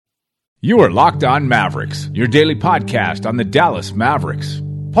You are Locked On Mavericks, your daily podcast on the Dallas Mavericks.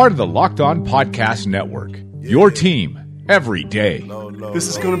 Part of the Locked On Podcast Network. Your team every day. This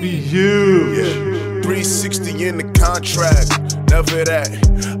is going to be huge. Yeah. 360 in the contract. Never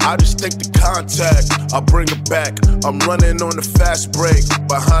that. I just take the contact. I bring it back. I'm running on the fast break.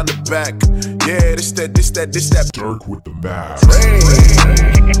 Behind the back. Yeah, this that. Dirk with the Mavs.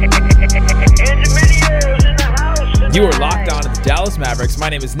 You are locked on to the Dallas Mavericks. My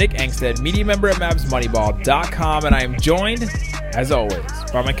name is Nick Angstead, media member at MavsMoneyball.com, and I am joined, as always,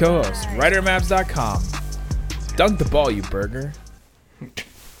 by my co-host, writer at Mavs.com. Dunk the ball, you burger.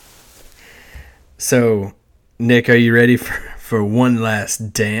 So, Nick, are you ready for one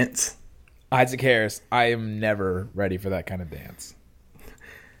last dance? Isaac Harris, I am never ready for that kind of dance.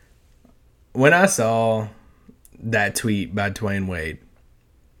 When I saw that tweet by Dwayne Wade,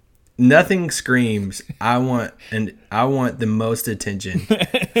 nothing screams I want the most attention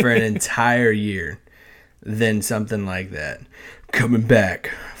for an entire year than something like that. Coming back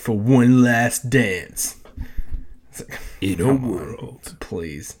for one last dance. In a world,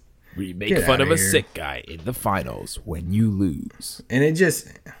 please. We make fun of a sick guy in the finals when you lose. And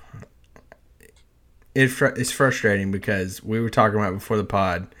it's frustrating because we were talking about it before the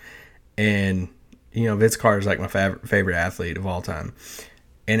pod, and Vince Carter is like my favorite athlete of all time.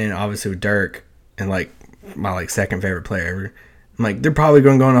 And then obviously with Dirk and my second favorite player ever, I'm like, they're probably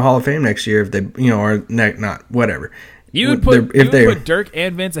going to go in the Hall of Fame next year if they, or not, whatever. You would put Dirk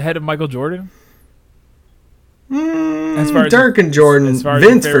and Vince ahead of Michael Jordan? As far as Dirk and Jordan,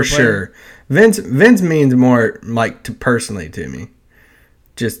 Vince for sure. Vince means more personally to me,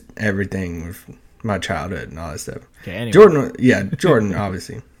 just everything with my childhood and all that stuff. Okay, anyway. Jordan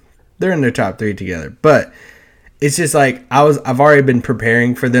obviously, they're in their top three together, but. It's just like I've already been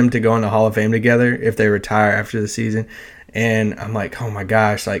preparing for them to go in the Hall of Fame together if they retire after the season, and I'm like, oh my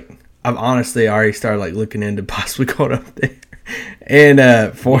gosh, I've honestly already started looking into possibly going up there,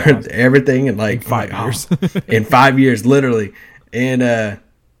 and for everything in 5 years, in 5 years literally, and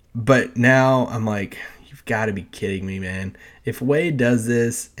but now I'm like, you've got to be kidding me, man! If Wade does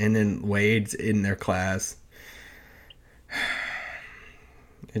this and then Wade's in their class,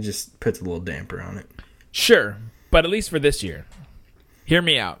 it just puts a little damper on it. Sure, but at least for this year, hear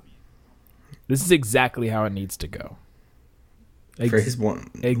me out. This is exactly how it needs to go. For his one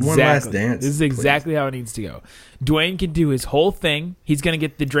last dance. This is exactly how it needs to go. Dwayne can do his whole thing. He's going to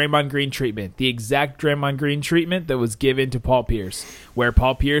get the Draymond Green treatment, the exact Draymond Green treatment that was given to Paul Pierce, where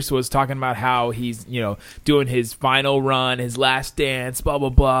Paul Pierce was talking about how he's, doing his final run, his last dance, blah, blah,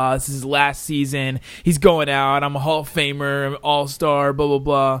 blah. This is his last season. He's going out. I'm a Hall of Famer, I'm an all-star, blah, blah,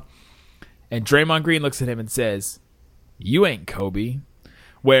 blah. And Draymond Green looks at him and says, "You ain't Kobe."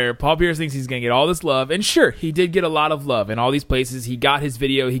 Where Paul Pierce thinks he's going to get all this love. And sure, he did get a lot of love in all these places. He got his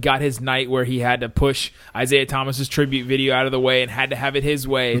video. He got his night where he had to push Isaiah Thomas's tribute video out of the way and had to have it his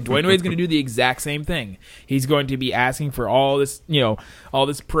way. And Dwayne Wade's going to do the exact same thing. He's going to be asking for all this, all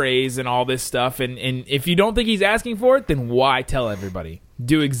this praise and all this stuff. And if you don't think he's asking for it, then why tell everybody?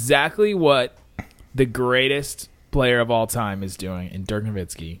 Do exactly what the greatest player of all time is doing in Dirk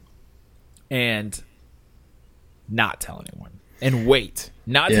Nowitzki. And not tell anyone. And wait.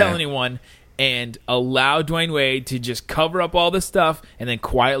 Tell anyone. And allow Dwayne Wade to just cover up all this stuff and then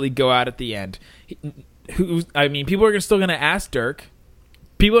quietly go out at the end. People are still going to ask Dirk.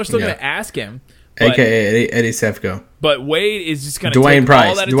 People are still going to ask him. A.K.A. Eddie Sefko. But Wade is just going to take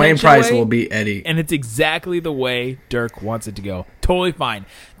all that attention Dwayne Price away, will be Eddie. And it's exactly the way Dirk wants it to go. Totally fine.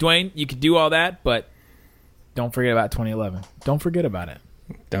 Dwayne, you could do all that, but don't forget about 2011. Don't forget about it.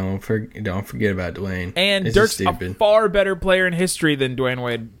 Don't forget about Dwayne. And Dirk's a far better player in history than Dwayne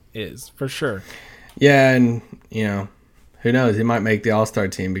Wade is, for sure. Yeah, and, who knows? He might make the All-Star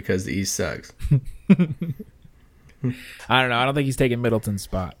team because the East sucks. I don't know. I don't think he's taking Middleton's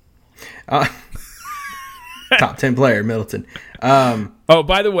spot. Top 10 player, Middleton.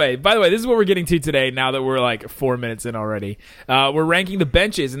 By the way, this is what we're getting to today now that we're 4 minutes in already. We're ranking the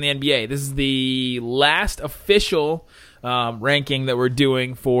benches in the NBA. This is the last official ranking that we're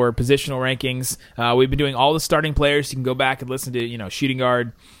doing for positional rankings. We've been doing all the starting players. You can go back and listen to, shooting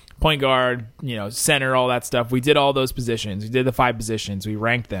guard, point guard, center, all that stuff. We did all those positions. We did the 5 positions. We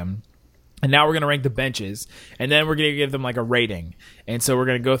ranked them. And now we're going to rank the benches. And then we're going to give them a rating. And so we're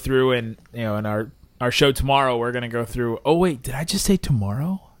going to go through and, in our show tomorrow, we're going to go through. Oh, wait, did I just say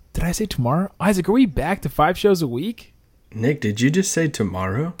tomorrow? Did I say tomorrow? Isaac, are we back to 5 shows a week? Nick, did you just say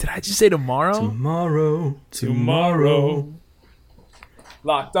tomorrow? Did I just say tomorrow? Tomorrow.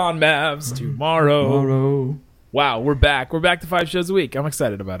 Locked on Mavs tomorrow. Wow, we're back. We're back to 5 shows a week. I'm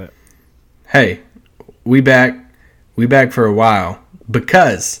excited about it. Hey, we back for a while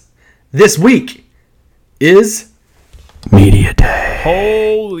because this week is Media Day.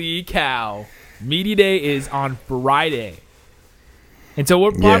 Holy cow. Media Day is on Friday. And so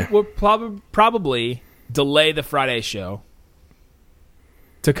we'll probably delay the Friday show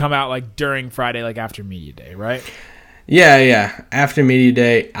to come out like during Friday, like after Media Day, right? Yeah. After Media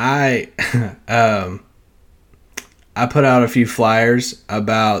Day, I put out a few flyers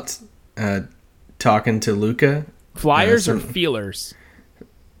about talking to Luka. Flyers or feelers?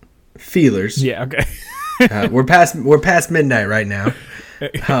 Feelers. Yeah, okay. We're past midnight right now.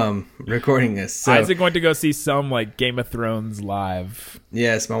 Recording this. So, Isaac went to go see some like Game of Thrones live.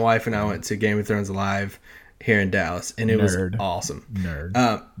 yes, my wife and I went to Game of Thrones live here in Dallas, and it was awesome.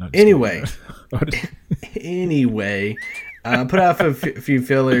 Nerd. Anyway, I put out a few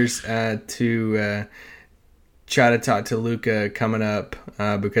fillers to try to talk to Luka coming up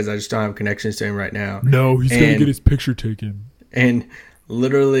because I just don't have connections to him right now. No, he's going to get his picture taken. And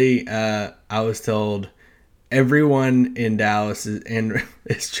literally, I was told everyone in Dallas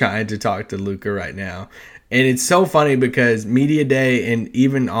is trying to talk to Luka right now. And it's so funny because Media Day and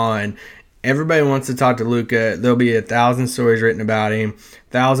even on, everybody wants to talk to Luka. There'll be 1,000 stories written about him,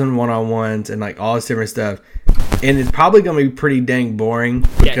 1,000 one-on-ones, and like all this different stuff. And it's probably going to be pretty dang boring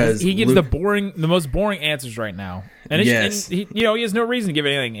because he gives the most boring answers right now. And, and he has no reason to give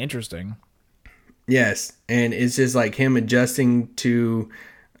anything interesting. Yes, and it's just like him adjusting to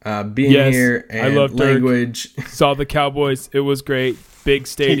being here and I love language. Saw the Cowboys. It was great. Big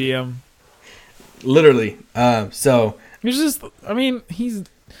stadium. Literally. So It's just, I mean, he's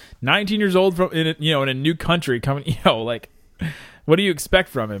 19 years old in a new country coming. Like, what do you expect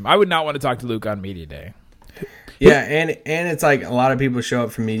from him? I would not want to talk to Luke on Media Day. Yeah, and it's like a lot of people show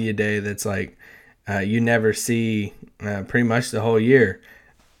up for Media Day that's like you never see pretty much the whole year.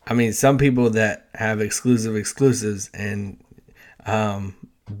 I mean, some people that have exclusives, and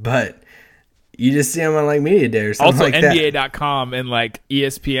but you just see them on like Media Day or something also, like that. Also, NBA.com and like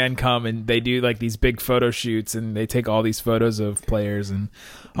ESPN come and they do like these big photo shoots and they take all these photos of players and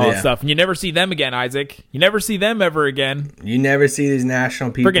all that stuff. And you never see them again, Isaac. You never see them ever again. You never see these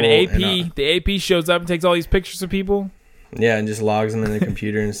national people. Freaking AP. The AP shows up and takes all these pictures of people. Yeah, and just logs them in the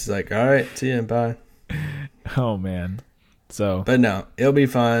computer and it's like, all right, see you, bye. Oh, man. So, but no, it'll be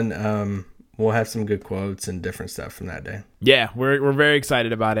fun. We'll have some good quotes and different stuff from that day. Yeah, we're very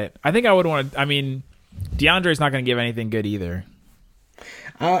excited about it. I think I would want to. I mean, DeAndre's not going to give anything good either.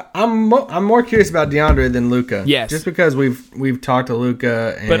 I'm more curious about DeAndre than Luka. Yes, just because we've talked to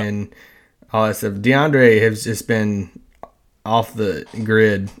Luka and all that stuff. DeAndre has just been off the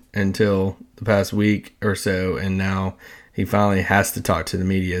grid until the past week or so, and now he finally has to talk to the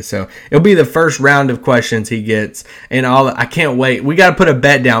media. So it'll be the first round of questions he gets. And I can't wait. We got to put a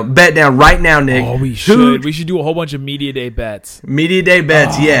bet down. Bet down right now, Nick. Oh, we should. We should do a whole bunch of Media Day bets. Media Day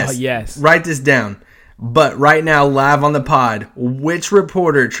bets, yes. Yes. Write this down. But right now, live on the pod, which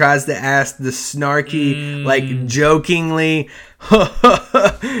reporter tries to ask the snarky, like jokingly,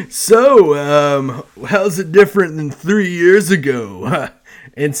 so, how's it different than 3 years ago?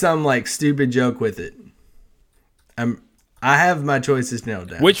 And some like stupid joke with it. I have my choices nailed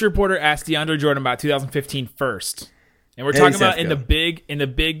down. Which reporter asked DeAndre Jordan about 2015 first? And we're talking about in the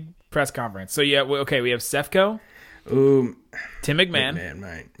big press conference. So yeah, okay, we have Sefco. Ooh, Tim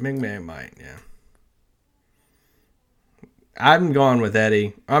McMahon. McMahon might, yeah. I'm going with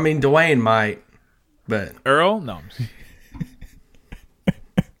Eddie. I mean, Dwayne might, but Earl? No.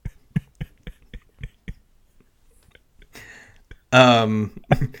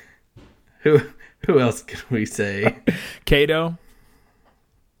 Who else can we say? Cato?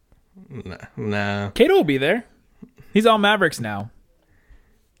 No. Cato will be there. He's all Mavericks now.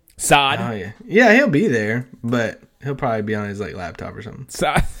 Saad. Oh, yeah. Yeah, he'll be there, but he'll probably be on his like laptop or something.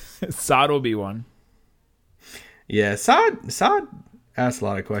 Saad will be one. Yeah, Saad asked a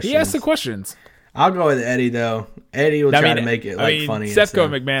lot of questions. He asked the questions. I'll go with Eddie, though. Eddie will try to make it funny. Sefco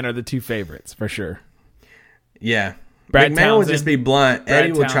and McMahon are the two favorites, for sure. Yeah. Brad McMahon Townsend, will just be blunt.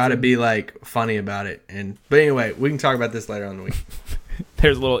 Eddie will try to Townsend. be like funny about it. But anyway, we can talk about this later on in the week.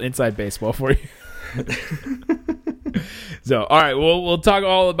 There's a little inside baseball for you. So, all right, we'll talk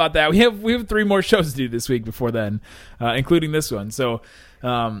all about that. We have 3 more shows to do this week before then, including this one. So,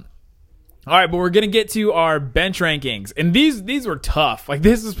 all right, but we're gonna get to our bench rankings, and these were tough. Like,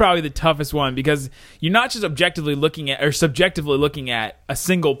 this is probably the toughest one because you're not just subjectively looking at a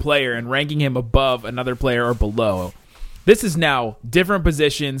single player and ranking him above another player or below. This is now different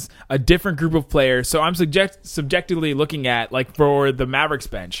positions, a different group of players. So I'm subjectively looking at, like, for the Mavericks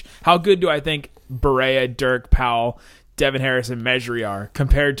bench, how good do I think Barea, Dirk, Powell, Devin Harris and Mejri are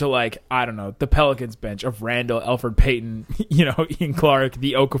compared to, like, I don't know, the Pelicans bench of Randall, Elfrid Payton, Ian Clark,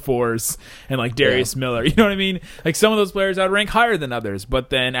 the Okafors, and like Darius Miller. You know what I mean? Like, some of those players I would rank higher than others,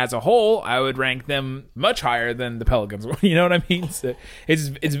 but then as a whole, I would rank them much higher than the Pelicans. You know what I mean? So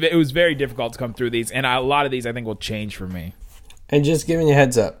it was very difficult to come through these, and a lot of these I think will change for me. And just giving you a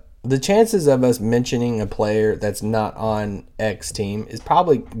heads up, the chances of us mentioning a player that's not on X team is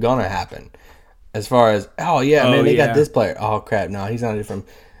probably gonna happen. As far as, they got this player. Oh, crap, no, he's not from.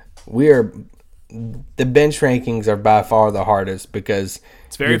 The bench rankings are by far the hardest because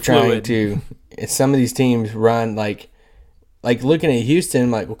it's very fluid. Some of these teams run like looking at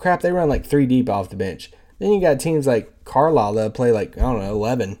Houston, like, well, crap, they run like 3 deep off the bench. Then you got teams like Carlisle that play like, I don't know,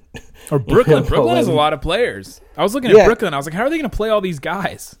 11. Or Brooklyn. Brooklyn has a lot of players. I was looking at Brooklyn. I was like, how are they going to play all these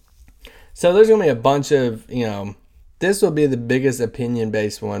guys? So there's going to be a bunch of, this will be the biggest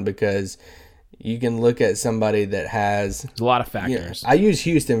opinion-based one because you can look at somebody that has a lot of factors. I use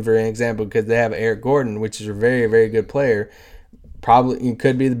Houston for an example because they have Eric Gordon, which is a very, very good player. Probably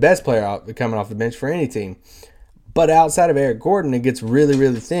could be the best player coming off the bench for any team. But outside of Eric Gordon, it gets really,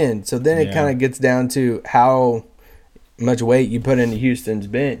 really thin. So then it kind of gets down to how much weight you put into Houston's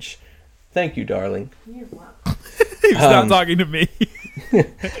bench. Thank you, darling. You're welcome. He was not talking to me.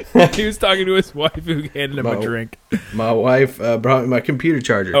 He was talking to his wife who handed him a drink. My wife brought me my computer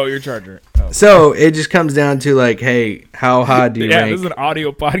charger. Oh, your charger. Oh. So it just comes down to like, hey, how high do you rank? This is an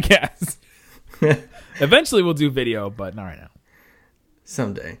audio podcast. Eventually we'll do video, but not right now.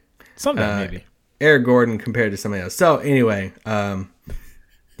 Someday, maybe. Eric Gordon compared to somebody else. So anyway,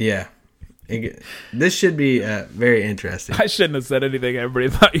 this should be very interesting. I shouldn't have said anything. Everybody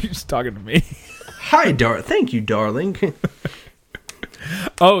thought you were just talking to me. Hi, thank you, darling.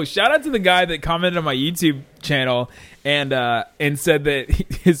 Oh, shout out to the guy that commented on my YouTube channel and said that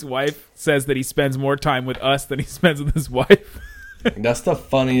his wife says that he spends more time with us than he spends with his wife. That's the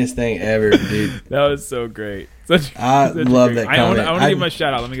funniest thing ever, dude. That was so great. I love that comment. I want to give him a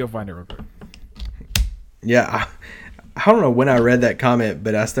shout out. Let me go find it real quick. Yeah, I don't know when I read that comment,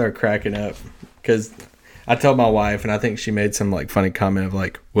 but I started cracking up because I told my wife, and I think she made some like funny comment of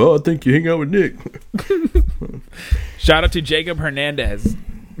like, "Well, I think you hang out with Nick." Shout out to Jacob Hernandez.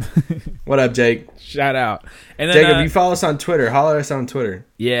 What up, Jake? Shout out. And then, Jacob, you follow us on Twitter. Holler at us on Twitter.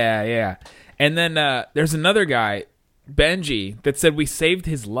 Yeah. And then there's another guy, Benji, that said we saved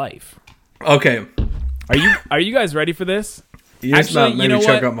his life. Okay. Are you guys ready for this? You just about made me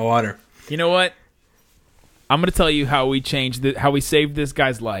choke up my water. You know what? I'm going to tell you how we how we saved this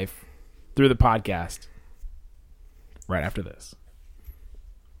guy's life through the podcast right after this.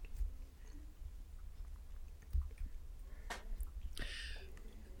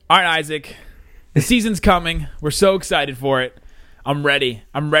 All right, Isaac. The season's coming. We're so excited for it. I'm ready.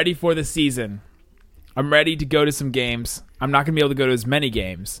 I'm ready for the season. I'm ready to go to some games. I'm not going to be able to go to as many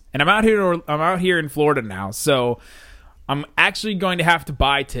games. And I'm out here in Florida now, so I'm actually going to have to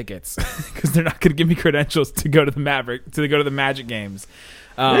buy tickets because they're not going to give me credentials to go to the Magic games.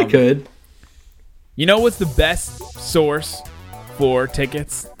 They could. You know what's the best source for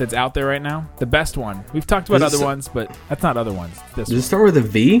tickets that's out there right now? The best one. We've talked about other ones, but that's not other ones. Does it start with a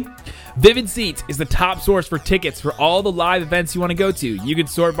V? Vivid Seats is the top source for tickets for all the live events you want to go to. You can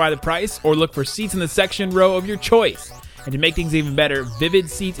sort by the price or look for seats in the section row of your choice. And to make things even better, Vivid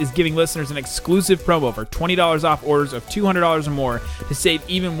Seats is giving listeners an exclusive promo for $20 off orders of $200 or more to save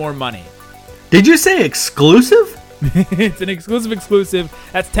even more money. Did you say exclusive? It's an exclusive.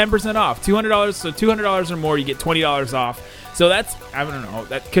 That's 10% off. $200, so $200 or more, you get $20 off. So that's, I don't know,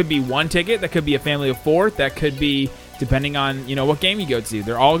 that could be one ticket. That could be a family of 4. That could be, depending on, what game you go to.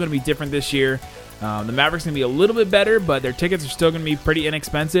 They're all going to be different this year. The Mavericks going to be a little bit better, but their tickets are still going to be pretty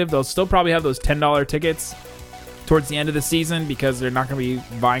inexpensive. They'll still probably have those $10 tickets towards the end of the season because they're not going to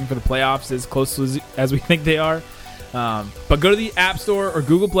be vying for the playoffs as close as we think they are. But go to the App Store or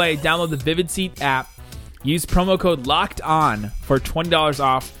Google Play, download the Vivid Seat app, use promo code LOCKEDON for $20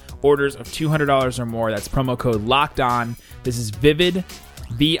 off orders of $200 or more. That's promo code LOCKEDON. This is Vivid,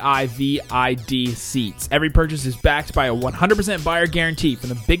 VIVID seats. Every purchase is backed by a 100% buyer guarantee from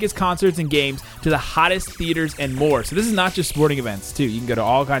the biggest concerts and games to the hottest theaters and more. So this is not just sporting events, too. You can go to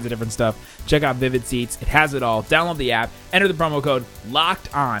all kinds of different stuff. Check out Vivid Seats. It has it all. Download the app. Enter the promo code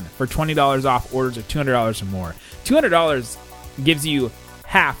LOCKEDON for $20 off orders of $200 or more. $200 gives you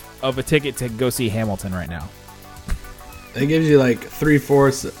half of a ticket to go see Hamilton right now. It gives you like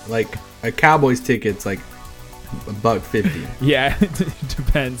 3/4, like a Cowboys ticket's like $1.50. Yeah, it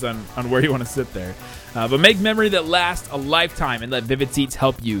depends on where you want to sit there. But make memory that lasts a lifetime and let Vivid Seats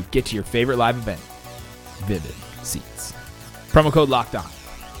help you get to your favorite live event. Vivid Seats. Promo code LOCKEDON.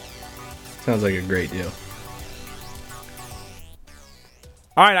 Sounds like a great deal.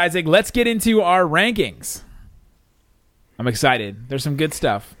 All right, Isaac, let's get into our rankings. I'm excited. There's some good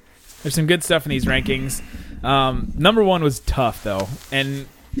stuff. There's some good stuff in these rankings. Number 1 was tough, though. And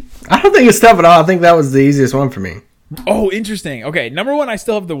I don't think it's tough at all. I think that was the easiest one for me. oh, interesting. Okay, number 1, I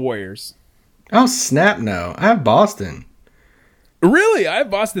still have the Warriors. Oh, snap no. I have Boston. Really? I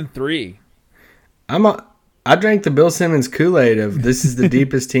have Boston 3. I drank the Bill Simmons Kool-Aid of this is the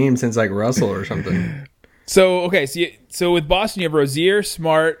deepest team since like Russell or something. So, okay, so with Boston, you have Rozier,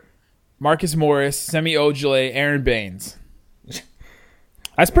 Smart, Marcus Morris, Semi Ojeleye, Aaron Baines.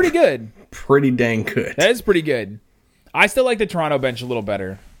 That's pretty good. Pretty dang good. That is pretty good. I still like the Toronto bench a little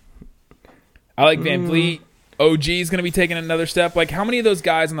better. I like Van Vliet. OG is going to be taking another step. Like, how many of those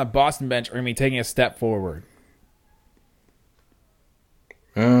guys on the Boston bench are going to be taking a step forward?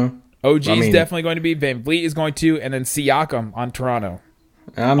 OG is definitely going to be. Van Vliet is going to. And then Siakam on Toronto.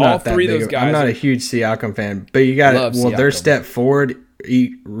 I'm not a huge Siakam fan. But you got it. Will their step forward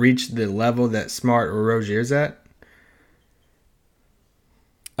reach the level that Smart or Rozier's at?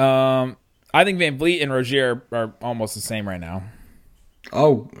 I think Van Vliet and Rozier are almost the same right now.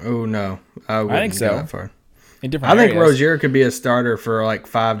 Oh no, I think so. Go that far. In different I think areas. Rozier could be a starter for like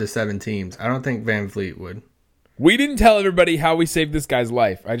 5 to 7 teams. I don't think Van Vliet would. We didn't tell everybody how we saved this guy's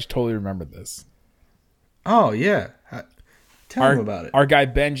life. I just totally remembered this. Oh yeah, tell him about it. Our guy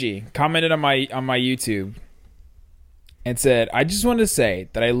Benji commented on my YouTube and said, "I just wanted to say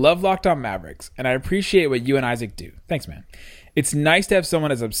that I love Locked On Mavericks and I appreciate what you and Isaac do. Thanks, man. It's nice to have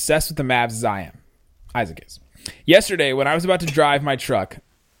someone as obsessed with the Mavs as I am. Isaac is. Yesterday, when I was about to drive my truck,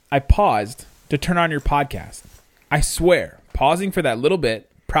 I paused to turn on your podcast. I swear, pausing for that little bit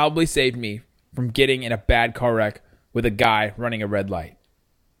probably saved me from getting in a bad car wreck with a guy running a red light.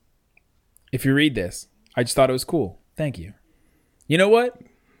 If you read this, I just thought it was cool. Thank you. You know what?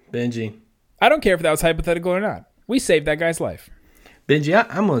 Benji. I don't care if that was hypothetical or not. We saved that guy's life. Benji,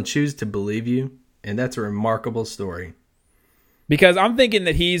 I'm going to choose to believe you, and that's a remarkable story. Because I'm thinking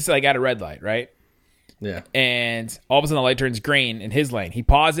that he's like at a red light, right? Yeah. And all of a sudden the light turns green in his lane. He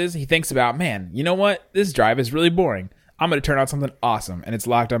pauses. He thinks about, man, you know what? This drive is really boring. I'm going to turn on something awesome. And it's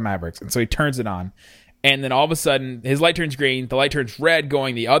Locked On Mavericks. And so he turns it on. And then all of a sudden his light turns green. The light turns red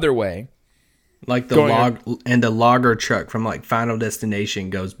going the other way. Like the logger truck from like Final Destination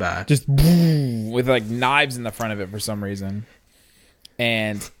goes by. Just boom, with like knives in the front of it for some reason.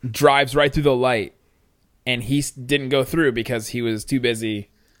 And drives right through the light. And he didn't go through because he was too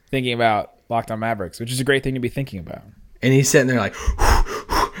busy thinking about Locked On Mavericks, which is a great thing to be thinking about. And he's sitting there like,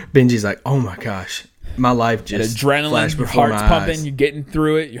 Benji's like, oh my gosh, my life just adrenaline, your heart's pumping, you're getting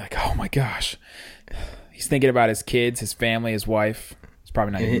through it. You're like, oh my gosh. He's thinking about his kids, his family, his wife. He's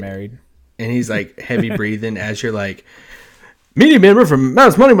probably not even married. And he's like heavy breathing as you're like, media member from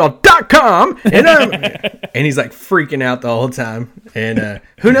MouseMoneyball.com. And he's like freaking out the whole time. And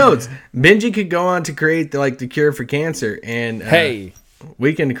who knows? Benji could go on to create the cure for cancer. And hey,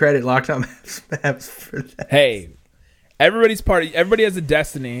 we can credit Locked On Maps for that. Hey, everybody's party. Everybody has a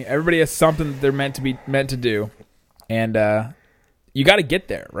destiny. Everybody has something that they're meant to do. And you got to get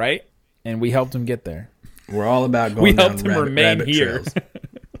there, right? And we helped him get there. We're all about going down helped him remain here.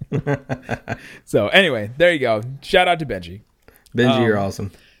 So anyway, there you go. Shout out to Benji. Benji, you're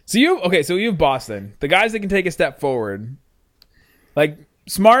awesome. So you have Boston, the guys that can take a step forward, like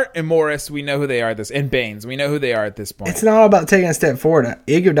Smart and Morris. We know who they are. And Baines, we know who they are at this point. It's not all about taking a step forward.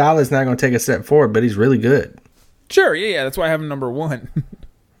 Iguodala is not going to take a step forward, but he's really good. Sure, yeah. That's why I have him number 1.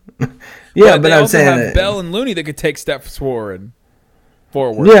 Yeah, but I'm also saying have Bell and Looney that could take steps forward.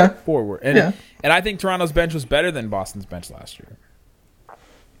 Yeah, forward. And I think Toronto's bench was better than Boston's bench last year.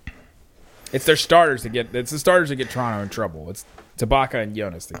 It's their starters that get Toronto in trouble. It's Ibaka and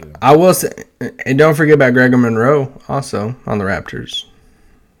Jonas that get them. I will say, and don't forget about Gregor Monroe also on the Raptors.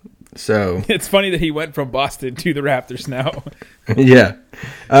 So it's funny that he went from Boston to the Raptors now. Yeah,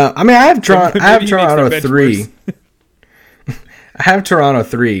 I mean I have Toronto 3. I have Toronto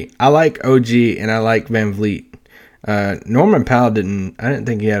 3. I like OG and I like Van Vliet. Norman Powell I didn't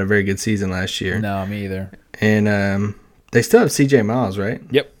think he had a very good season last year. No, me either. And they still have CJ Miles, right?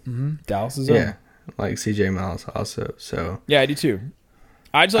 Yep. Mm-hmm. Dallas is yeah, like CJ Miles also. So yeah, I do too.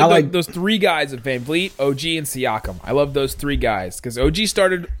 I just like those 3 guys of Van Vliet, OG, and Siakam. I love those 3 guys because OG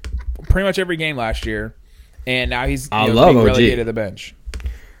started pretty much every game last year, and now he's being relegated to the bench.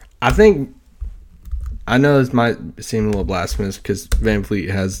 I know this might seem a little blasphemous because Van Vliet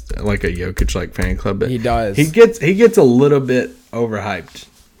has like a Jokic fan club, but he does. He gets a little bit overhyped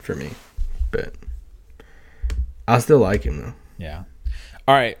for me, but I still like him though. Yeah.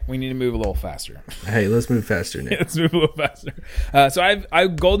 All right, we need to move a little faster. Hey, let's move faster, Nick. Let's move a little faster. So I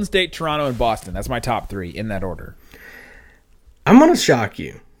have Golden State, Toronto, and Boston. That's my top 3 in that order. I'm going to shock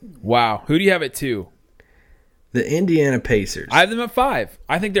you. Wow. Who do you have at 2? The Indiana Pacers. I have them at 5.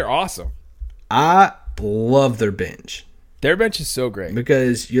 I think they're awesome. I love their bench. Their bench is so great.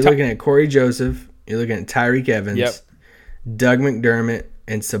 Because you're looking at Corey Joseph, you're looking at Tyreek Evans, Yep. Doug McDermott,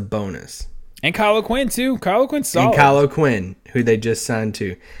 and Sabonis. And Kyle O'Quinn, too. Kyle O'Quinn's solid. And Kyle O'Quinn, who they just signed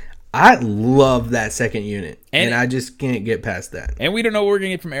to. I love that second unit, and I just can't get past that. And we don't know what we're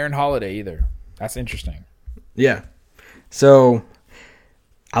going to get from Aaron Holiday either. That's interesting. Yeah. So,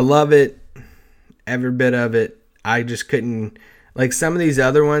 I love it, every bit of it. I just couldn't, like some of these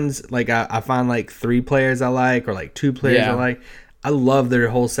other ones, like I find like 3 players I like or like 2 players I like. I love their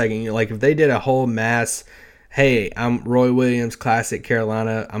whole second unit. Like if they did a whole mass, hey, I'm Roy Williams, classic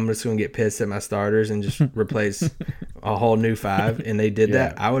Carolina, I'm just going to get pissed at my starters and just replace a whole new 5, and they did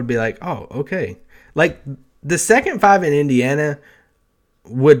that, I would be like, oh, okay. Like the second 5 in Indiana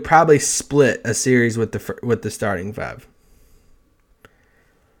would probably split a series with the starting 5.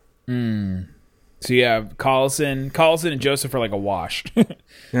 So you have Collison and Joseph are like a wash.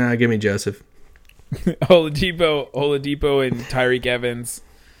 Give me Joseph. Oladipo and Tyreek Evans.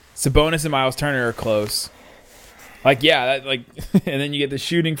 Sabonis and Miles Turner are close. And then you get the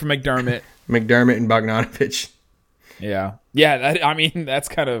shooting from McDermott. McDermott and Bogdanovich. Yeah. That's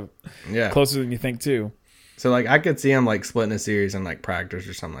kind of closer than you think too. So like I could see them like splitting a series in like practice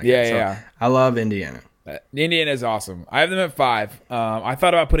or something like that. So I love Indiana. Indiana is awesome. I have them at 5. I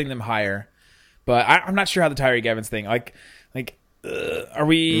thought about putting them higher, but I'm not sure how the Tyreek Evans thing. Are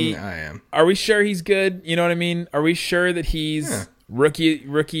we? I am. Are we sure he's good? You know what I mean? Are we sure that he's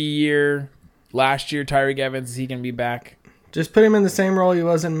rookie year last year? Tyreek Evans, is he gonna be back? Just put him in the same role he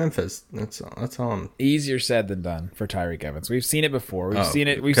was in Memphis. That's all. Easier said than done for Tyreek Evans. We've seen it before. We've seen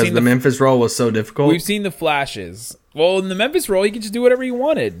it because the Memphis role was so difficult. We've seen the flashes. Well, in the Memphis role, he could just do whatever he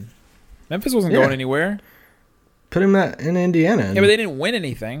wanted. Memphis wasn't going anywhere. Put him in Indiana. Yeah, but they didn't win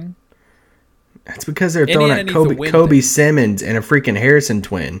anything. That's because they're throwing out Kobe Simmons and a freaking Harrison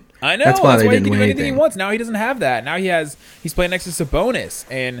twin. I know. That's why he can do anything he wants. Now he doesn't have that. Now he's playing next to Sabonis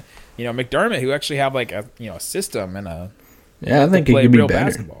and McDermott, who actually have like a system and a I think he could be better.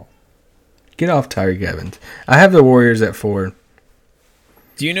 Basketball. Get off Tyreek Evans. I have the Warriors at 4.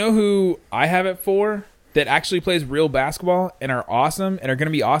 Do you know who I have at 4 that actually plays real basketball and are awesome and are going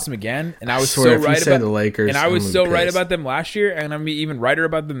to be awesome again? And I was so right about the Lakers. And I was so right about them last year, and I'm gonna be even righter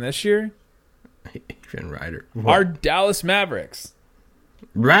about them this year. Even righter. Our Dallas Mavericks.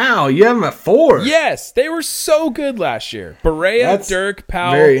 Wow, you have them at 4. Yes, they were so good last year. Barea, Dirk,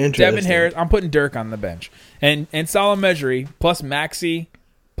 Powell, Devin Harris. I'm putting Dirk on the bench. And Salah Mejri plus Maxey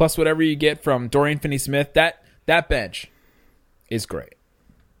plus whatever you get from Dorian Finney-Smith. That bench is great.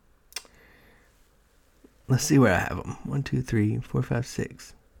 Let's see where I have them. 1, 2, 3, 4, 5,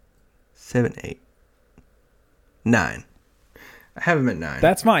 6, 7, 8, 9. I have them at 9.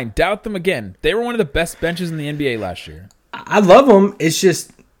 That's fine. Doubt them again. They were one of the best benches in the NBA last year. I love them. It's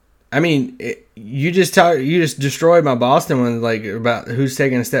just, you just destroyed my Boston one, like about who's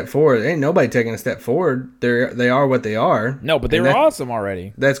taking a step forward. Ain't nobody taking a step forward. They are what they are. No, but they were awesome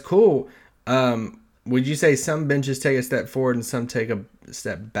already. That's cool. Would you say some benches take a step forward and some take a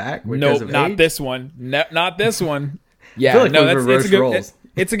step back? Nope, not this one. Not this one. Yeah,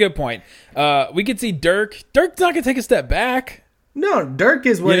 it's a good point. We could see Dirk. Dirk's not gonna take a step back. No, Dirk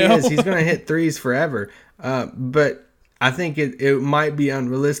is what he is. He's gonna hit threes forever. But I think it might be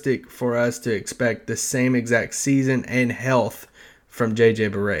unrealistic for us to expect the same exact season and health from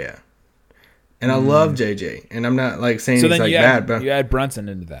JJ Barea. And I love JJ, and I'm not like saying he's like bad, but you add Brunson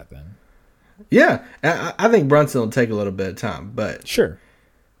into that then. Yeah, I think Brunson will take a little bit of time, but sure.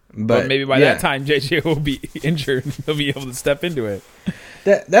 But maybe by that time JJ will be injured and he'll be able to step into it.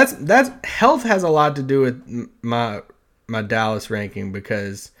 That's health has a lot to do with my Dallas ranking,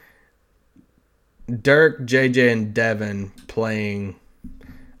 because Dirk, JJ, and Devin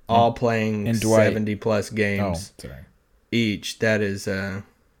all playing 70 plus games each. That's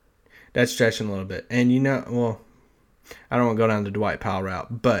stretching a little bit. And I don't want to go down the Dwight Powell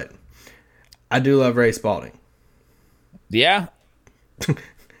route, but I do love Ray Spalding. Yeah. I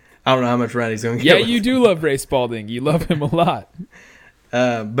don't know how much run he's going to get. Yeah, you do love Ray Spalding. You love him a lot.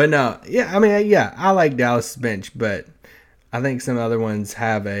 But no, I like Dallas' bench, but I think some other ones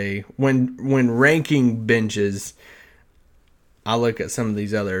have when ranking benches, I look at some of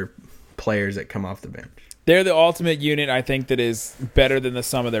these other players that come off the bench. They're the ultimate unit, I think, that is better than the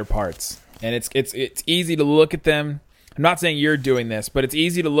sum of their parts. And it's easy to look at them. I'm not saying you're doing this, but it's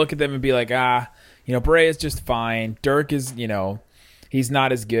easy to look at them and be like, Barea is just fine. Dirk is, he's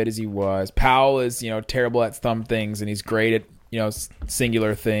not as good as he was. Powell is, terrible at some things, and he's great at,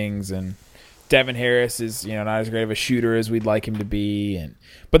 singular things. And Devin Harris is, not as great of a shooter as we'd like him to be,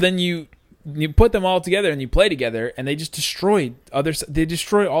 but then you put them all together and you play together, and they just destroy all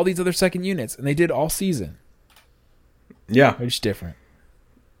these other second units, and they did all season. Yeah, They're just different.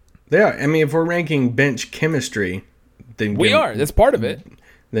 They are. I mean, if we're ranking bench chemistry, then We are. That's part of it.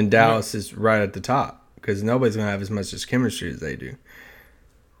 Then Dallas is right at the top because nobody's gonna have as much as chemistry as they do.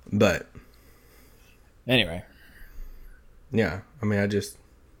 But anyway, yeah, I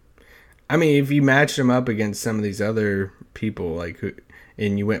mean, if you matched them up against some of these other people,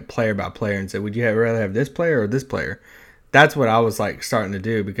 and you went player by player and said, would you rather have this player or this player? That's what I was starting to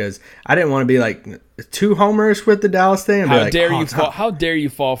do because I didn't want to be too homerish with the Dallas thing. How dare you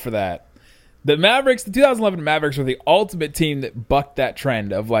fall for that? The Mavericks, the 2011 Mavericks, were the ultimate team that bucked that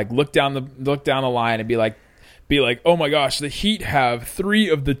trend of look down the line and be like, oh my gosh, the Heat have 3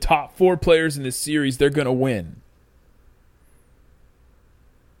 of the top 4 players in this series. They're gonna win.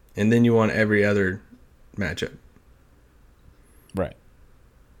 And then you want every other matchup. Right.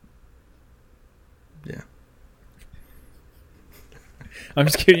 Yeah. I'm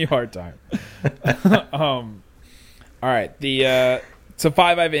just giving you a hard time. All right. So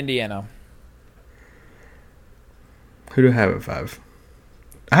 5 I have Indiana. Who do I have at 5?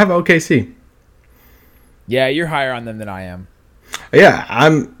 I have OKC. Yeah, you're higher on them than I am. Yeah,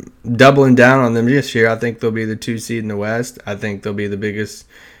 I'm doubling down on them this year. I think they'll be the 2 seed in the West. I think they'll be the biggest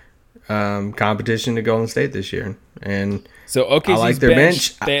competition to Golden State this year. And so OKC's I like their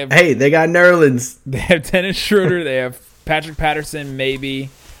bench. They got Nerlens. They have Dennis Schroeder. They have Patrick Patterson, maybe.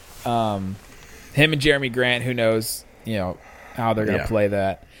 Him and Jeremy Grant, who knows, how they're going to play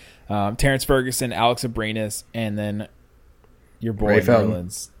that. Terrence Ferguson, Alex Abrinas, and then your boy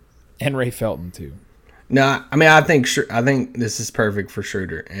Nerlens. And Ray Felton, too. No, I mean, I think this is perfect for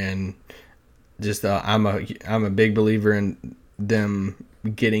Schroeder. And just I'm a big believer in them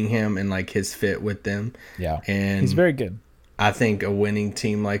getting him and his fit with them. Yeah, and he's very good. I think a winning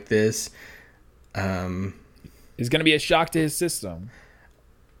team like this is going to be a shock to his system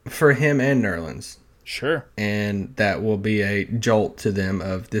for him and Nerlens. Sure, and that will be a jolt to them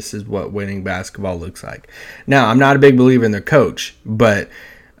of this is what winning basketball looks like. Now, I'm not a big believer in their coach, but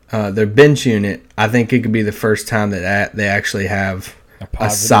their bench unit, I think it could be the first time that they actually have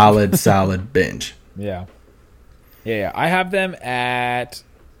a solid bench. Yeah. I have them at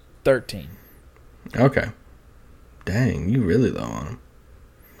 13. Okay. Dang, you really low on them.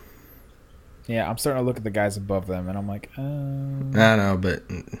 Yeah, I'm starting to look at the guys above them, and I'm like, I know, but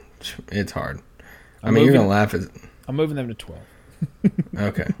it's hard. You're going to laugh at... I'm moving them to 12.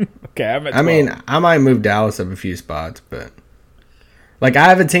 Okay. Okay, I'm at 12. I might move Dallas up a few spots, but... I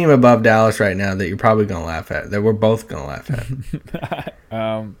have a team above Dallas right now that you're probably going to laugh at, that we're both going to laugh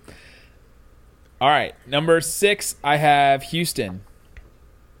at. All right, number 6, I have Houston.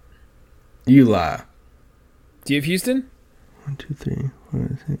 You lie. Do you have Houston? 1, 2, 3,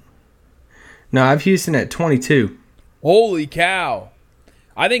 4, 6. No, I have Houston at 22. Holy cow.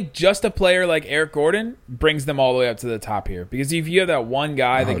 I think just a player like Eric Gordon brings them all the way up to the top here. Because if you have that one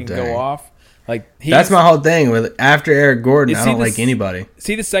guy that can go off, that's my whole thing with after Eric Gordon, I don't like anybody.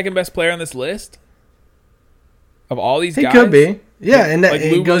 See the second best player on this list? Of all these guys? He could be. Yeah, and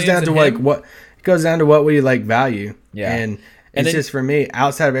it goes down to what it goes down to what we value. Yeah. And it's just for me,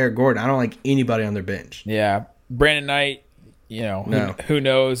 outside of Eric Gordon, I don't like anybody on their bench. Yeah. Brandon Knight, who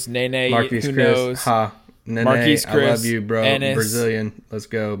knows? Nene, Marquise who Chris, knows? Nene, Marquise Chris, I love you, bro. Ennis. Brazilian, let's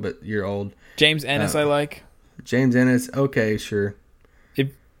go, but you're old. James Ennis, I like. James Ennis, okay, sure.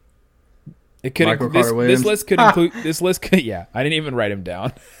 It could this list could include this list could I didn't even write him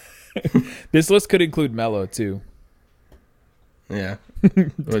down. This list could include Melo too. Yeah. I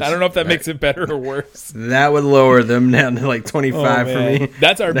don't know if that makes it better or worse. That would lower them down to 25 for me.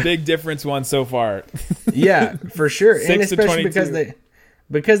 That's our big difference one so far. Yeah, for sure. 6 and especially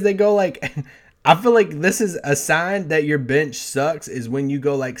because they go I feel like this is a sign that your bench sucks is when you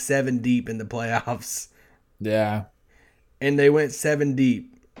go 7 deep in the playoffs. Yeah. And they went 7 deep.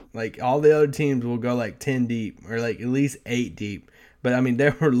 All the other teams will go 10 deep or at least 8 deep. But they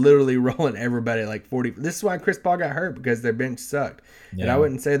were literally rolling everybody 40. This is why Chris Paul got hurt, because their bench sucked. Yeah. And I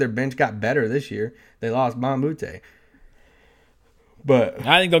wouldn't say their bench got better this year. They lost Mamute. But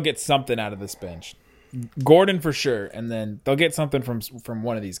I think they'll get something out of this bench. Gordon for sure, and then they'll get something from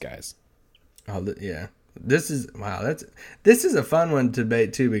one of these guys. Oh yeah. This is This is a fun one to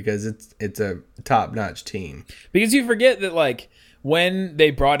debate too, because it's a top-notch team. Because you forget that when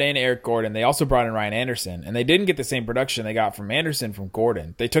they brought in Eric Gordon, they also brought in Ryan Anderson, and they didn't get the same production they got from Anderson from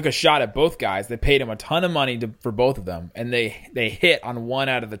Gordon. They took a shot at both guys. They paid him a ton of money for both of them, and they hit on one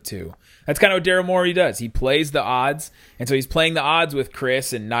out of the two. That's kind of what Daryl Morey does. He plays the odds, and so he's playing the odds with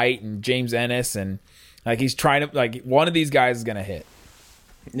Chris and Knight and James Ennis, and like he's trying to like one of these guys is gonna hit.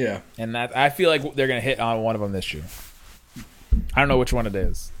 Yeah. And that I feel like they're gonna hit on one of them this year. I don't know which one it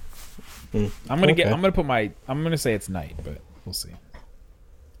is. I'm gonna say it's Knight, but we'll see.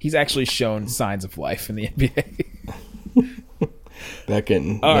 He's actually shown signs of life in the NBA. Back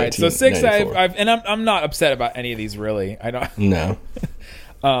in all right, so 6 I've and I'm not upset about any of these really. I don't. No.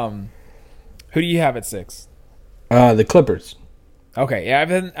 Who do you have at 6? The Clippers. Okay, yeah,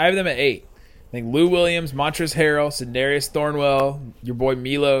 I have them at 8. I think Lou Williams, Montrezl Harrell, Sindarius Thornwell, your boy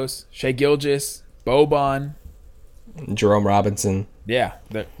Milos, Shai Gilgeous, Boban, Jerome Robinson. Yeah,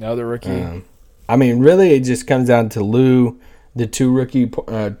 the other rookie. I mean, really, it just comes down to Lou, the two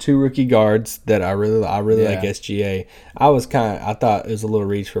rookie guards that I really like SGA. I thought it was a little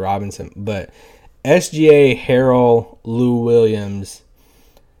reach for Robinson, but SGA, Harrell, Lou Williams.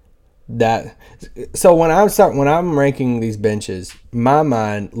 So when I'm ranking these benches, my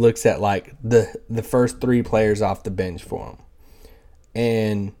mind looks at like the first 3 players off the bench for them,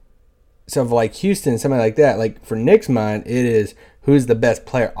 and so for like Houston, somebody like that, like for Nick's mind, it is who's the best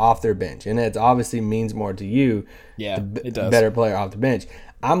player off their bench, and it obviously means more to you. Yeah, it does. Better player off the bench.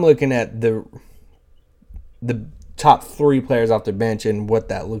 I'm looking at the top 3 players off the bench and what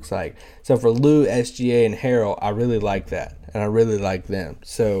that looks like. So for Lou, SGA, and Harrell, I really like that, and I really like them.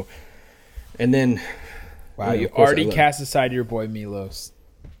 So. And then, wow, you already cast aside your boy Milos.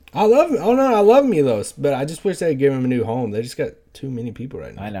 I love him. Oh no, I love Milos, but I just wish they'd give him a new home. They just got too many people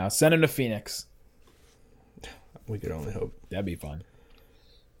right now. I know. Send him to Phoenix. We could only hope. That'd be fun.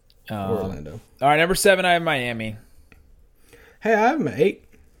 Orlando. All right, number 7, I have Miami. Hey, I have him at 8.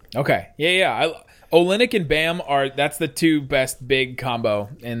 Okay, yeah. Olynyk and Bam that's the 2 best big combo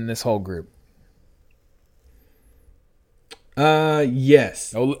in this whole group.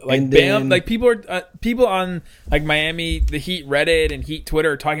 Yes. Like Bam, like people on like Miami, the Heat Reddit and Heat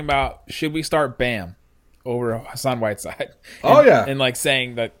Twitter are talking about should we start Bam over Hassan Whiteside? And like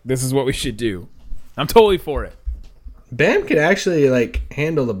saying that this is what we should do. I'm totally for it. Bam could actually like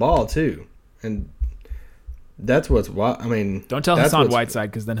handle the ball too, and that's what's I mean. Don't tell Hassan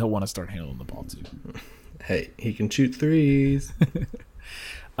Whiteside because then he'll want to start handling the ball too. Hey, he can shoot threes.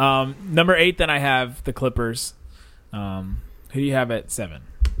 Number 8, then I have the Clippers. Who do you have at 7?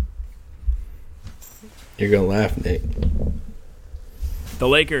 You're gonna laugh, Nick. The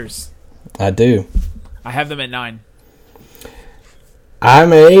Lakers. I do. I have them at 9.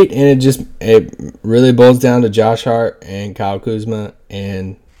 I'm at 8, and it really boils down to Josh Hart and Kyle Kuzma,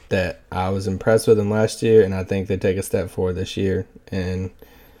 and that I was impressed with them last year, and I think they take a step forward this year. And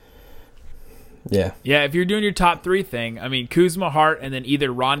yeah, if you're doing your top 3 thing, I mean Kuzma, Hart, and then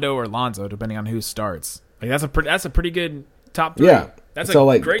either Rondo or Lonzo, depending on who starts. Like that's a pretty good top 3. Yeah, that's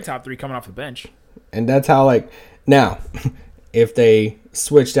a great top 3 coming off the bench. And that's how now, if they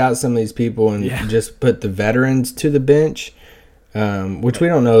switched out some of these people and just put the veterans to the bench, which we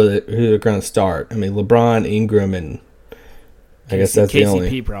don't know who they're going to start. I mean, LeBron, Ingram, and I guess that's the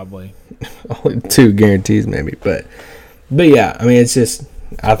only probably 2 guarantees maybe. But yeah, I mean it's just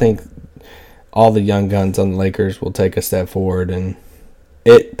I think all the young guns on the Lakers will take a step forward and.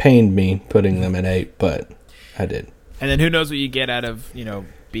 It pained me putting them at 8, but I did. And then who knows what you get out of,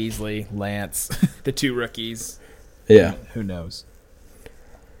 Beasley, Lance, the 2 rookies. Yeah. Who knows?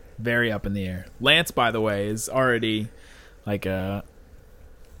 Very up in the air. Lance, by the way, is already like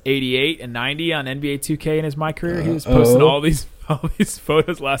 88 and 90 on NBA 2K in his My Career. He was posting all these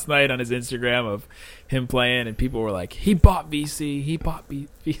photos last night on his Instagram of him playing, and people were like, he bought VC. He bought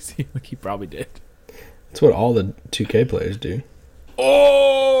VC. Like, he probably did. That's what all the 2K players do. Oh,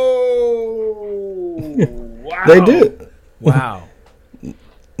 wow. They do. Wow.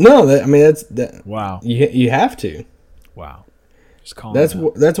 No, that's that. Wow. You have to. Wow. Just calm That's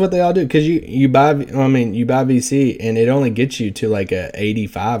down. that's what they all do because you buy VC and it only gets you to like a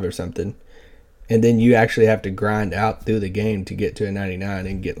 85 or something, and then you actually have to grind out through the game to get to a 99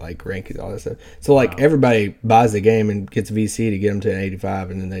 and get like rankings, all that stuff. So everybody buys the game and gets VC to get them to an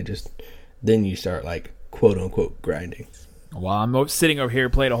 85, and then you start like quote unquote grinding. Well, I'm sitting over here,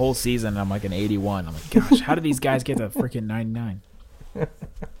 played a whole season, and I'm like an 81. I'm like, gosh, how do these guys get to freaking 99?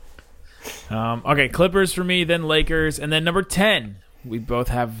 Okay, Clippers for me, then Lakers, and then number 10 we both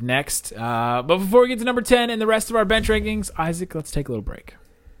have next. But before we get to number 10 and the rest of our bench rankings, Isaac, let's take a little break.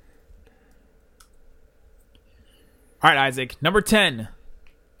 All right, Isaac, number 10.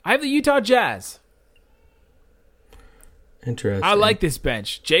 I have the Utah Jazz. Interesting. I like this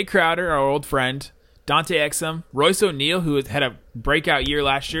bench. Jay Crowder, our old friend, Dante Exum, Royce O'Neal, who had a breakout year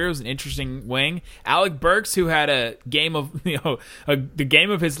last year, was an interesting wing. Alec Burks, who had a game of the game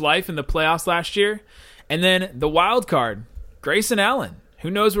of his life in the playoffs last year, and then the wild card, Grayson Allen. Who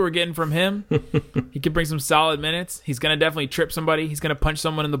knows what we're getting from him? He could bring some solid minutes. He's gonna definitely trip somebody. He's gonna punch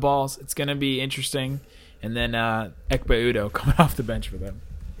someone in the balls. It's gonna be interesting. And then Ekpe Udo coming off the bench for them.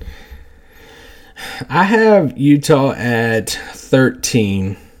 I have Utah at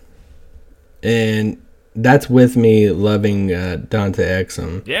 13, and that's with me loving Dante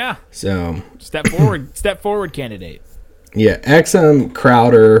Exum. Yeah. So Step forward candidate. yeah, Exum,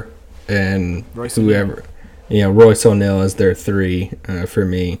 Crowder, and Royce whoever. Royce O'Neal is their 3 for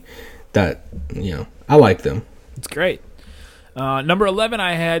me. That I like them. It's great. Number 11,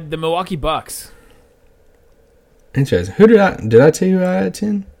 I had the Milwaukee Bucks. Interesting. Who did I tell you who I had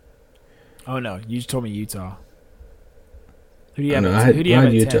 10? Oh no, you just told me Utah. Who do you have? I Who do you have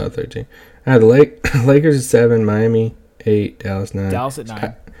had at Utah 10? at 13. I had the Lakers at 7, Miami 8, Dallas 9. Dallas at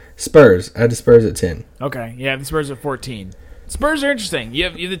 9. Spurs. I had the Spurs at 10. Okay, yeah, the Spurs at 14. Spurs are interesting. You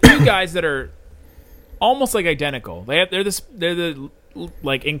have the two guys that are almost like identical. They're the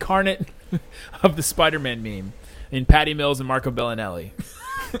like incarnate of the Spider-Man meme in Patty Mills and Marco Bellinelli.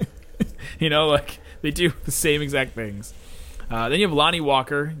 Like they do the same exact things. Then you have Lonnie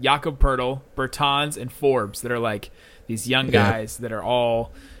Walker, Jakob Poeltl, Bertans, and Forbes that are like these young guys that are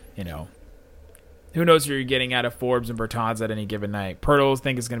all, who knows what you're getting out of Forbes and Bertans at any given night. Poeltl, I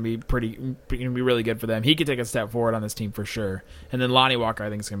think, is going to be really good for them. He could take a step forward on this team for sure. And then Lonnie Walker, I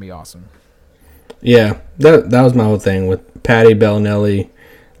think, is going to be awesome. Yeah, that was my whole thing with Patty, Bellinelli,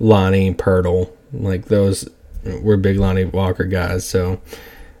 Lonnie, Poeltl. Like those were big Lonnie Walker guys. So,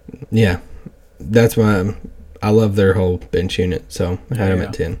 yeah, that's why I love their whole bench unit. So I had them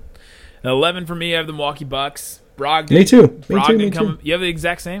at 10. 11 for me, I have the Milwaukee Bucks. Brogdon. Me too. Brogdon coming. You have the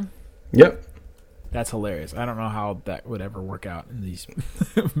exact same? Yep. That's hilarious. I don't know how that would ever work out in these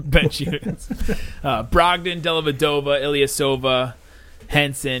bench units. Brogdon, Dellavedova, Ilyasova,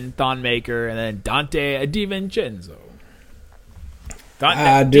 Henson, Thonmaker, and then Dante DiVincenzo.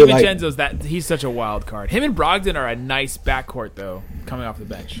 DiVincenzo's he's such a wild card. Him and Brogdon are a nice backcourt though, coming off the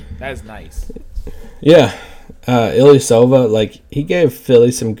bench. That is nice. Yeah. Ilyasova, he gave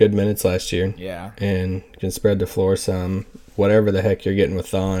Philly some good minutes last year. Yeah. And can spread the floor some, whatever the heck you're getting with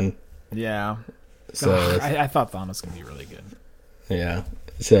Thon. Yeah. So I thought Thon was going to be really good. Yeah.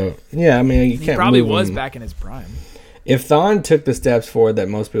 So, yeah, I mean, you can't probably move was him. back in his prime. If Thon took the steps forward that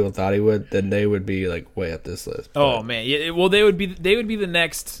most people thought he would, then they would be way up this list. Oh man, well they would be the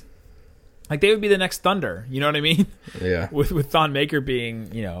next, they would be the next Thunder. You know what I mean? Yeah. With Thon Maker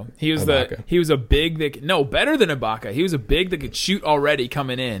being, he was Ibaka. he was a big better than Ibaka. He was a big that could shoot already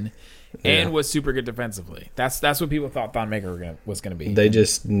coming in, and was super good defensively. That's what people thought Thon Maker was gonna be. They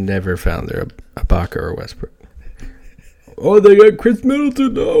just never found their Ibaka or Westbrook. Oh, they got Chris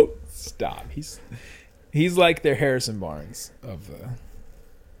Middleton though. Stop. He's like their Harrison Barnes of the.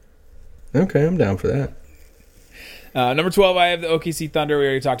 Okay, I'm down for that. Number 12, I have the OKC Thunder. We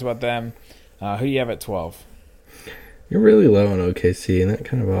already talked about them. Who do you have at 12? You're really low on OKC, and that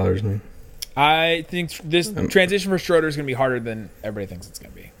kind of bothers me. I think this transition for Schroeder is going to be harder than everybody thinks it's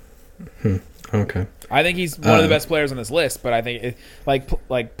going to be. Okay. I think he's one of the best players on this list, but I think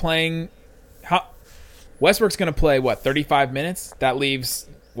playing. Westbrook's going to play 35 minutes. That leaves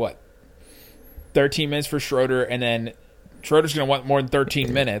 13 minutes for Schroeder, and then Schroeder's going to want more than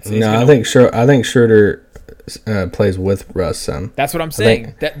 13 minutes. No, I think Schroeder plays with Russ some. That's what I'm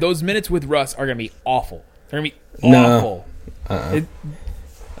saying. That those minutes with Russ are going to be awful. They're going to be awful.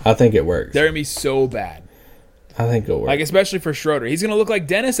 I think it works. They're going to be so bad. I think it'll work. Especially for Schroeder. He's going to look like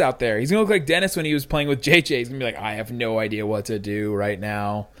Dennis out there. He's going to look like Dennis when he was playing with JJ. He's going to be like, I have no idea what to do right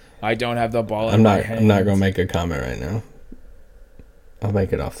now. I don't have the ball in my hands. I'm not going to make a comment right now. I'll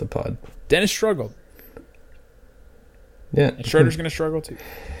make it off the pod. Dennis struggled. Yeah. And Schroeder's going to struggle too.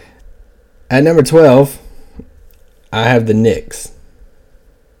 At number 12, I have the Knicks.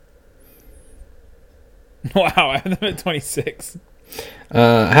 Wow, I have them at 26. It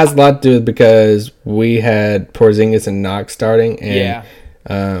has a lot to do with because we had Porzingis and Knox starting. And,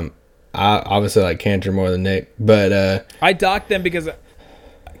 I obviously like Cantor more than Nick. But I docked them because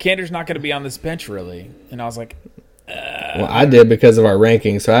Cantor's not going to be on this bench really. And I was like... Well, I did because of our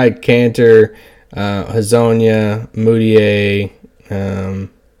rankings. So I had Cantor, Hazonia, Moutier.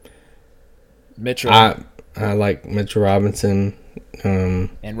 Mitchell. I like Mitchell Robinson.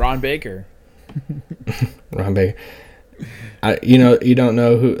 And Ron Baker. Ron Baker. You don't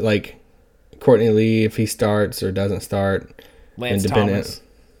know who, Courtney Lee, if he starts or doesn't start. Lance Thomas.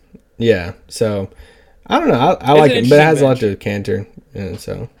 Yeah, so I don't know. I like an it, but it has a lot interesting to do with Cantor. And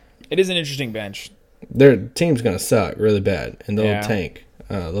so It is an interesting bench. their team's going to suck really bad, and they'll Yeah. tank.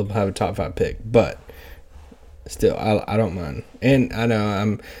 They'll have a top 5 pick, but still, I don't mind. And I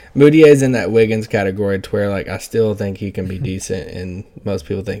know Moutier's in that Wiggins category to where like I still think he can be decent, and most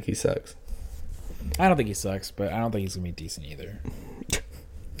people think he sucks. I don't think he sucks, but I don't think he's going to be decent either.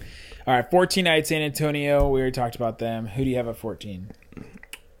 All right, 14, I had San Antonio. We already talked about them. Who do you have at 14?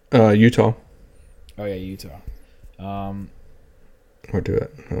 Utah. Oh, yeah, Utah. Or do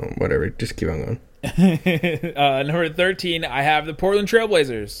it. Whatever. Just keep on going. Number 13, I have the Portland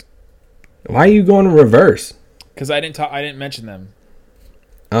Trailblazers Why are you going in reverse? because I didn't mention them.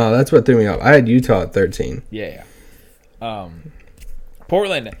 Oh, that's what threw me off. I had Utah at 13. Yeah.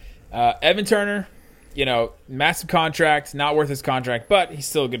 Portland, Evan Turner, massive contract, not worth his contract, but he's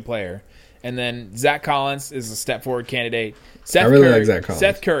still a good player. And then Zach Collins is a step forward candidate. Seth I really Curry, like Zach Collins.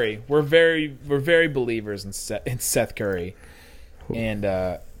 Seth Curry, we're very believers in Seth Curry, and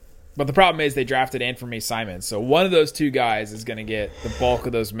but the problem is they drafted Anthony Simons, so one of those two guys is going to get the bulk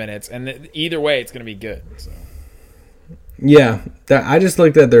of those minutes, and either way, it's going to be good. So. Yeah, I just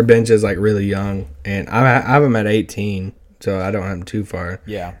looked at their bench as like really young, and I have them at 18, so I don't have them too far.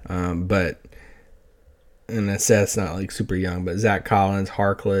 Yeah. But and Seth's not like super young, but Zach Collins,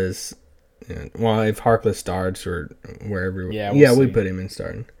 Harkless. Well, if Harkless starts or wherever, we see. put him in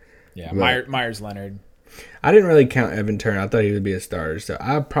starting. Yeah, But Myers Leonard. I didn't really count Evan Turner. I thought he would be a starter, so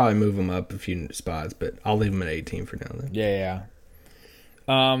I'd probably move him up a few spots, but I'll leave him at 18 for now. Then Yeah.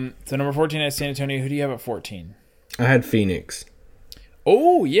 So number 14 is San Antonio. Who do you have at 14? I had Phoenix.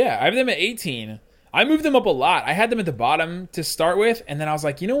 Oh, yeah. I have them at 18. I moved them up a lot. I had them at the bottom to start with, and then I was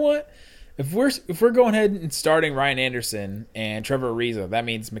like, you know what? If we're going ahead and starting Ryan Anderson and Trevor Ariza, that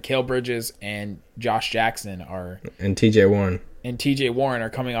means Mikal Bridges and Josh Jackson And TJ Warren. and TJ Warren are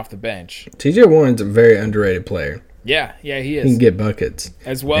coming off the bench. TJ Warren's a very underrated player. Yeah, he He is. can get buckets.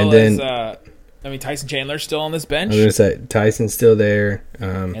 As well And as Tyson Chandler's still on this bench. I was going to say, Tyson's still there.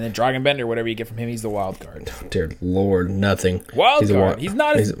 And then Dragan Bender, whatever you get from him, he's the wild card. Dear Lord, nothing. Wild a card. wa- He's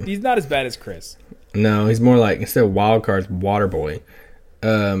not as bad as Chris. No, he's more like, instead of wild cards, water boy.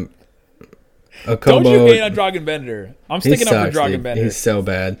 Okobo, Don't you hate on Dragan Bender. I'm he sticking up for sucks, Dragan dude. Bender. He's so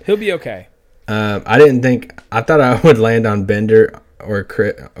bad. He'll be okay. I thought I would land on Bender or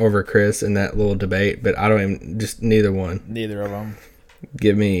Chris, over Chris in that little debate, but I don't even, just neither one. Neither of them.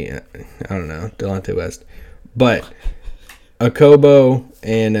 Give me, I don't know, Delonte West. But Okobo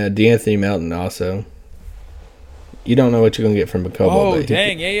and D'Anthony Melton also. You don't know what you're going to get from Okobo. Oh, but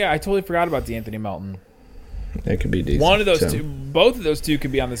dang. Yeah. I totally forgot about D'Anthony Melton. That could be decent. One of those so. two, both of those two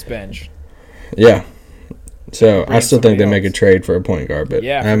could be on this bench. Yeah. So I still think somebody they make a else. trade for a point guard, but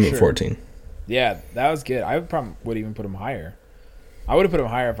Yeah, I have for him sure. at 14. Yeah, that was good. I probably would even put him higher. I would have put him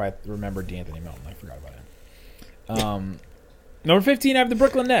higher if I remembered D'Anthony Melton. I forgot about him. Number 15, I have the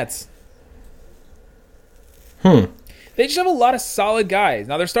Brooklyn Nets. They just have a lot of solid guys.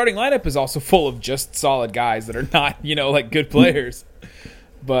 Now, their starting lineup is also full of just solid guys that are not, like good players.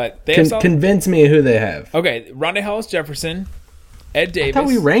 But they have solid... Convince me who they have. Okay, Rondae Hollis-Jefferson, Ed Davis. I thought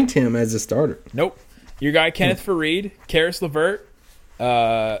we ranked him as a starter. Nope. Your guy, Kenneth Faried, Karis LeVert,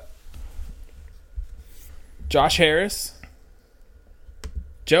 Josh Harris.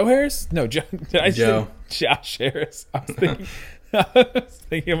 Joe Harris? No, Joe. Did I Joe. say Josh Harris? I was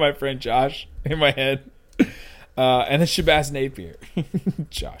thinking of my friend Josh in my head. And then Shabazz Napier.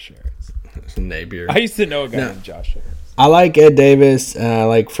 Josh Harris. Napier. I used to know a guy named Josh Harris. I like Ed Davis. I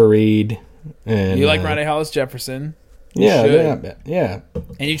like Fareed. And, You like Rondae Hollis-Jefferson. Yeah, should. they're not bad. Yeah.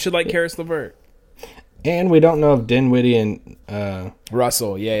 And you should like Karis LeVert. And we don't know if Dinwiddie and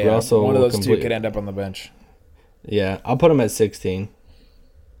Russell, yeah. Russell One of will those two complete- could end up on the bench. yeah, I'll put him at 16.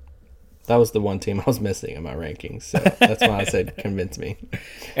 That was the one team I was missing in my rankings, so that's why I said convince me.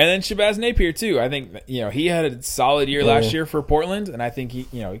 And then Shabazz Napier too. I think he had a solid year last year for Portland, and I think he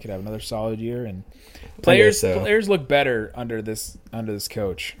could have another solid year. And players look better under this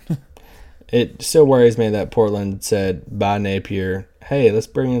coach. It still worries me that Portland said by Napier, hey, let's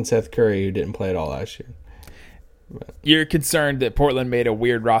bring in Seth Curry, who didn't play at all last year. You're concerned that Portland made a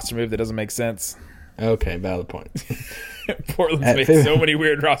weird roster move that doesn't make sense. Okay, valid point. Portland's At made 15 so many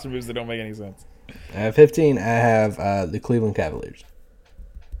weird roster moves that don't make any sense. At 15, I have the Cleveland Cavaliers.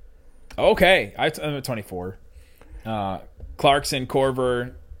 Okay, I'm at 24. Clarkson,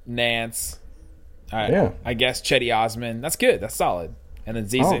 Korver, Nance. I guess Chetty Osman. That's good. That's solid. And then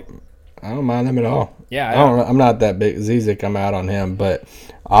Zizic. I don't mind them at all. Yeah, I'm not that big. Zizic, I'm out on him. But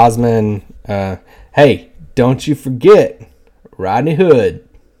Osman, hey, don't you forget Rodney Hood.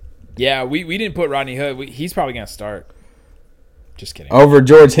 Yeah, we didn't put Rodney Hood. He's probably going to start. Just kidding. Over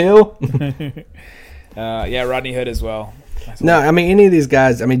George Hill? Yeah, Rodney Hood as well. No, I mean any of these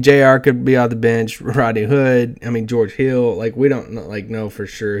guys. I mean JR could be off the bench. Rodney Hood. I mean George Hill. Like we don't know for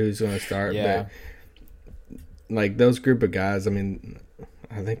sure who's going to start. Yeah. But like those group of guys. I mean,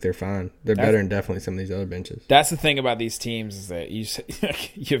 I think they're fine. They're better than definitely some of these other benches. That's the thing about these teams is that you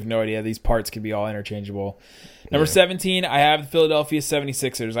have no idea. These parts could be all interchangeable. Number 17, I have the Philadelphia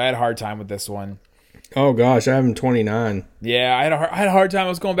 76ers. I had a hard time with this one. Oh gosh, I have them 29. Yeah, I had a hard time. I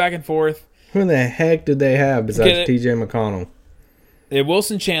was going back and forth. Who in the heck did they have besides T.J. McConnell? They had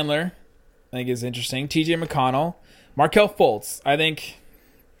Wilson Chandler, I think is interesting. T.J. McConnell, Markelle Fultz. I think.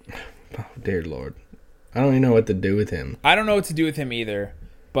 Oh dear Lord, I don't even know what to do with him. I don't know what to do with him either,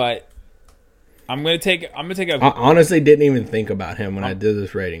 but I'm gonna take a. I honestly didn't even think about him when I did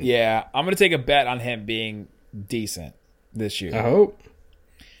this rating. Yeah, I'm gonna take a bet on him being decent this year. I hope.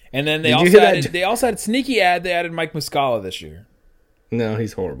 And then they Did you also hear added, that? they also had a sneaky ad. They added Mike Muscala this year. No,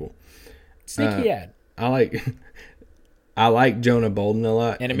 he's horrible. Sneaky ad. I like Jonah Bolden a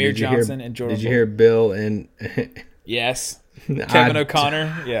lot. And Amir Johnson and Jordan. Did you hear Bill and Yes. Kevin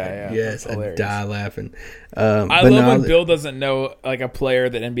O'Connor. Yeah. Yes, I Hilarious. die laughing. I love when Bill doesn't know like a player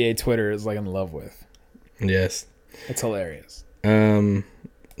that NBA Twitter is like in love with. Yes. It's hilarious.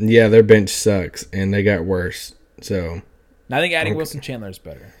 Yeah, their bench sucks and they got worse. So And I think adding Wilson Chandler is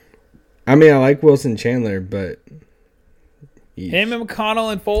better. I mean, I like Wilson Chandler, but Him and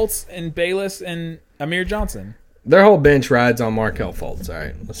McConnell and Fultz and Bayless and Amir Johnson. their whole bench rides on Markelle Fultz. All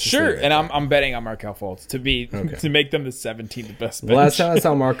right, let's just Sure, say and that. I'm betting on Markelle Fultz to make them the 17th best The bench. last time I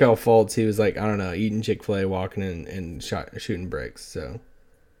saw Markelle Fultz, he was like, I don't know, eating Chick-fil-A, walking in and shooting bricks. So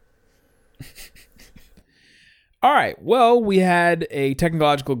All right. Well, we had a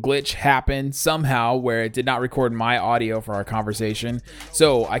technological glitch happen somehow where it did not record my audio for our conversation.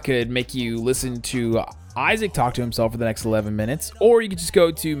 So I could make you listen to Isaac talk to himself for the next 11 minutes, or you could just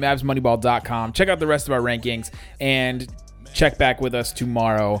go to MavsMoneyball.com, check out the rest of our rankings, and check back with us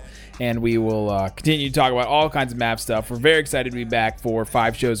tomorrow. And we will continue to talk about all kinds of Mavs stuff. We're very excited to be back for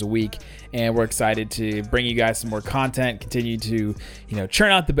 5 shows a week, and we're excited to bring you guys some more content, continue to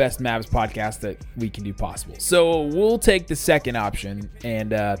churn out the best Mavs podcast that we can do possible. So we'll take the second option,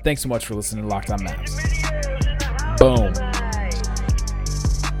 and thanks so much for listening to Locked On Mavs. Boom.